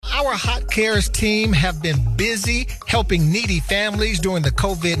Our Hot Cares team have been busy helping needy families during the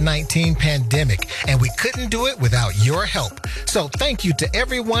COVID-19 pandemic, and we couldn't do it without your help. So thank you to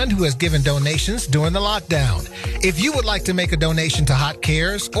everyone who has given donations during the lockdown. If you would like to make a donation to Hot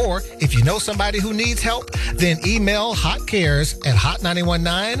Cares, or if you know somebody who needs help, then email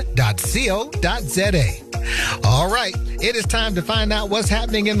hotcares@hot919.co.za. All right, it is time to find out what's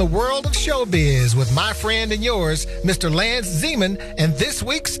happening in the world of showbiz with my friend and yours, Mr. Lance Zeman, and this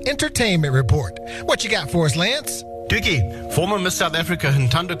week's Entertainment Report. What you got for us, Lance? Dookie, former Miss South Africa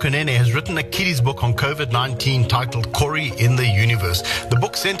Ntando Konene has written a kiddies book on COVID-19 titled Corrie in the Universe. The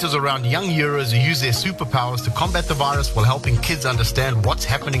book centers around young heroes who use their superpowers to combat the virus while helping kids understand what's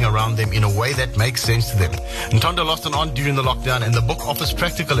happening around them in a way that makes sense to them. Ntando lost an aunt during the lockdown, and the book offers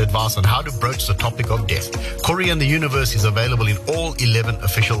practical advice on how to broach the topic of death. Corrie in the Universe is available in all 11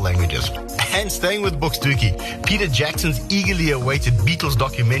 official languages. And staying with books, Dookie, Peter Jackson's eagerly awaited Beatles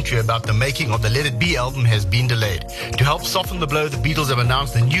documentary about the making of the Let It Be album has been delayed. To help soften the blow, the Beatles have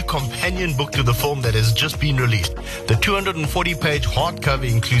announced a new companion book to the film that has just been released. The 240-page hardcover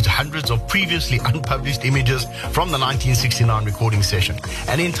includes hundreds of previously unpublished images from the 1969 recording session.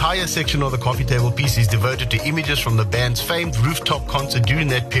 An entire section of the coffee table piece is devoted to images from the band's famed rooftop concert during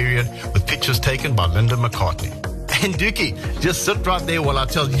that period, with pictures taken by Linda McCartney. And Dookie, just sit right there while I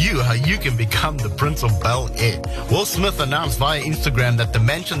tell you how you can become the Prince of Bel-Air. Will Smith announced via Instagram that the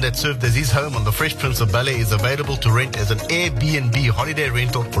mansion that served as his home on the Fresh Prince of Bel-Air is available to rent as an Airbnb holiday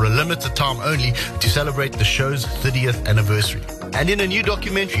rental for a limited time only to celebrate the show's 30th anniversary. And in a new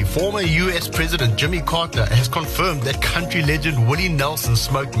documentary, former U.S. President Jimmy Carter has confirmed that country legend Willie Nelson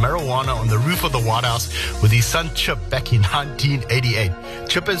smoked marijuana on the roof of the White House with his son Chip back in 1988.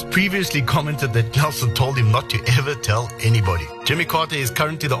 Chip has previously commented that Nelson told him not to ever tell anybody. Jimmy Carter is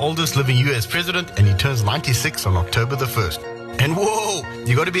currently the oldest living U.S. president, and he turns 96 on October the 1st. And whoa,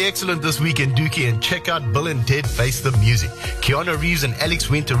 you got to be excellent this weekend, Dookie, and check out Bill and Ted Face the Music. Keanu Reeves and Alex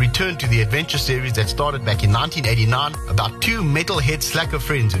Winter return to the adventure series that started back in 1989 about two metalhead slacker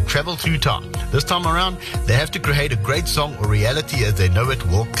friends who travel through time. This time around, they have to create a great song or reality as they know it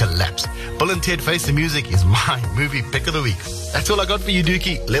will collapse. Bill and Ted Face the Music is my movie pick of the week. That's all I got for you,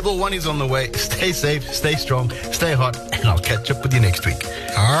 Dookie. Level 1 is on the way. Stay safe, stay strong, stay hot, and I'll catch up with you next week.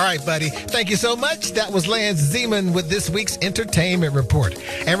 All right, buddy. Thank you so much. That was Lance Zeman with this week's Entertainment Report.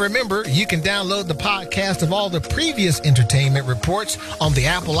 And remember, you can download the podcast of all the previous Entertainment Reports on the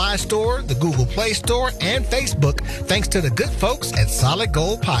Apple iStore, the Google Play Store, and Facebook, thanks to the good folks at Solid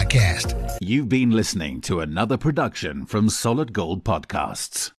Gold Podcast. You've been listening to another production from Solid Gold Podcasts.